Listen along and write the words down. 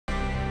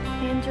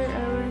Andrew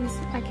Owens,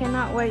 I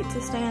cannot wait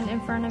to stand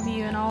in front of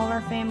you and all of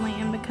our family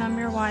and become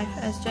your wife.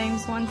 As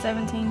James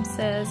 1:17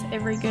 says,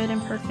 every good and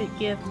perfect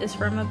gift is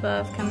from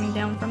above, coming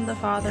down from the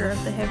Father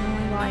of the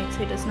heavenly lights,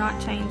 who does not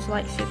change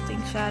like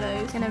shifting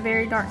shadows. In a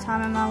very dark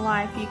time in my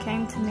life, you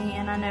came to me,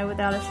 and I know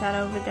without a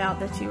shadow of a doubt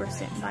that you were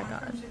sent by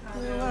God.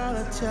 While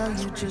I tell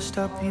you just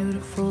how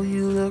beautiful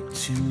you look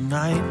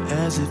tonight,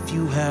 as if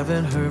you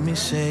haven't heard me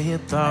say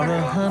it about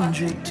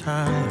 100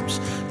 times.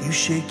 You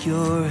shake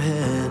your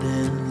head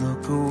and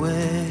look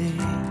away.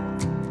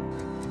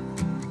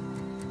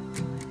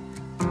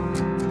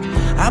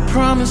 I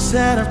promise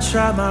that I've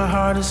tried my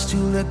hardest to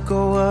let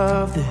go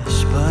of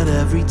this, but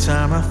every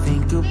time I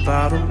think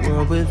about a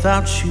world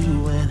without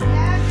you in it,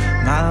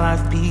 my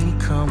life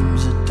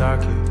becomes a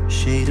darker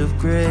shade of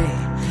gray.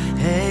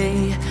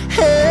 Hey,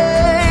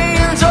 hey,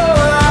 and all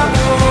I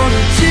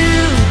wanna do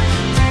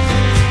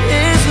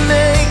is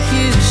make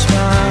you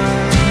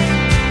smile.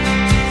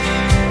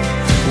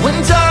 When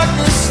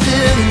darkness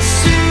still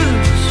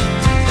ensues,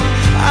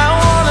 I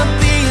wanna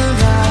be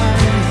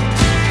alive.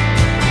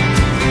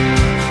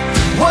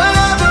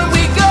 Whatever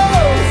we go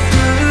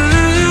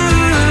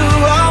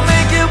through, I'll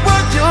make it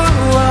worth your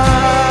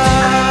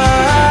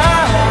while.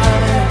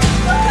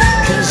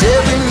 'Cause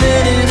every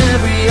minute,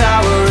 every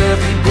hour,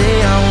 every day,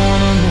 I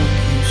wanna make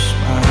you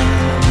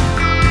smile.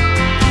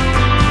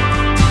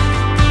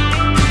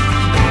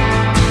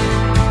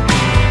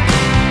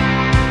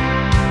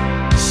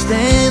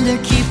 Stand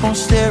and keep on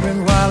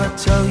staring while I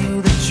tell you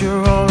that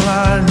you're all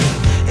I need.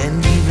 And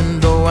even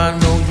though I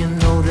know you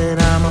know that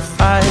I'm a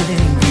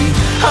fighting breed,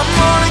 I'm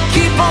gonna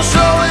keep on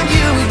showing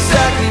you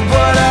exactly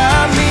what I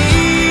mean.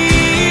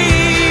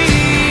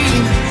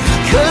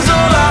 'Cause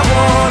all I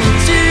wanna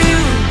do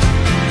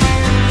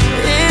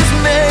is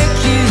make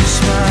you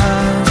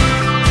smile.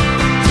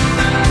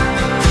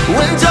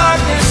 When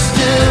darkness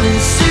still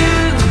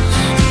ensues,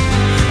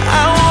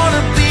 I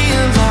wanna be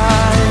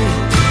alive.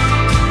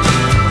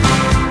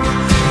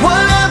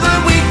 Whatever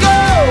we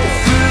go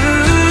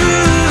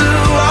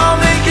through, I'll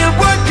make it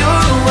worth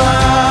your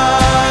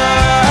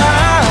while.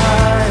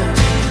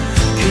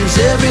 'Cause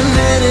every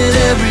minute,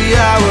 every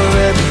hour,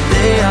 every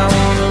day, I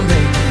wanna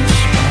make you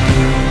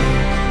smile.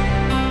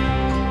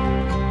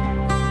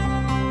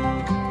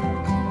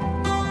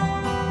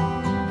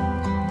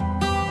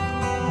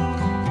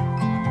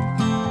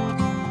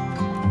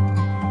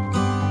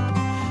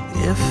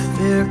 If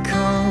there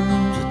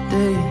comes a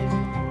day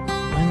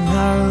when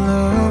our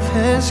love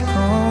has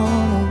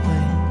gone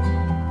away,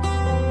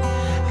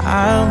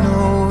 I'll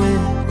know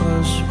it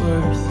was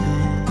worth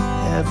it.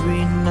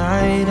 Every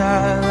night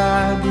I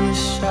lie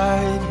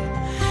beside you,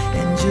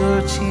 and your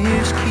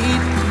tears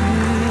keep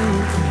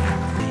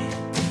moving me.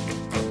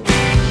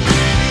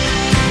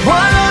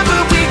 Whatever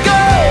we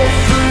go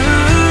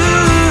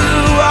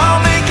through,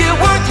 I'll make it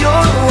worth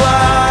your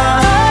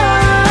while.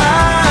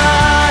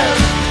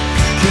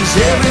 'Cause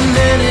every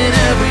minute,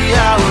 every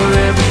hour,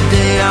 every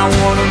day, I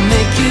wanna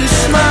make you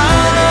smile.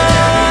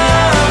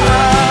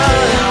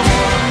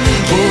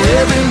 Oh,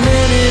 every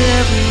minute,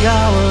 every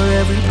hour,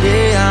 every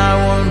day, I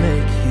wanna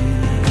make you.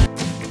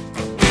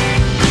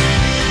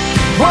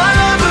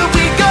 Whatever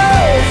we go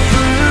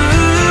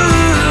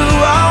through,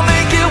 I'll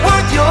make it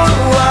worth your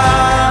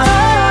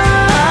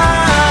while.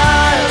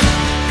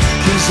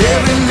 'Cause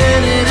every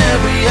minute,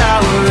 every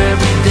hour,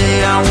 every day,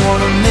 I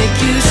wanna make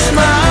you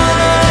smile.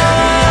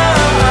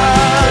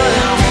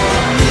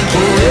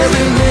 Oh,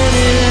 every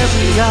minute,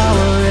 every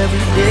hour,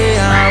 every day,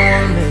 I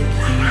wanna make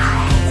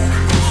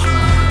you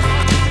smile.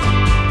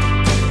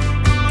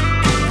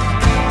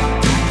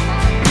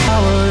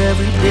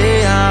 Every day,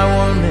 I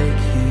wanna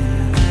make you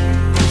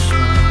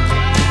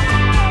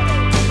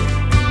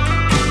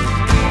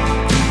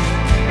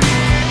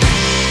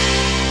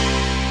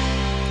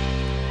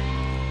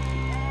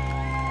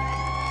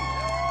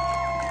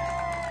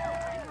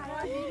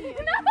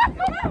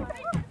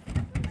No!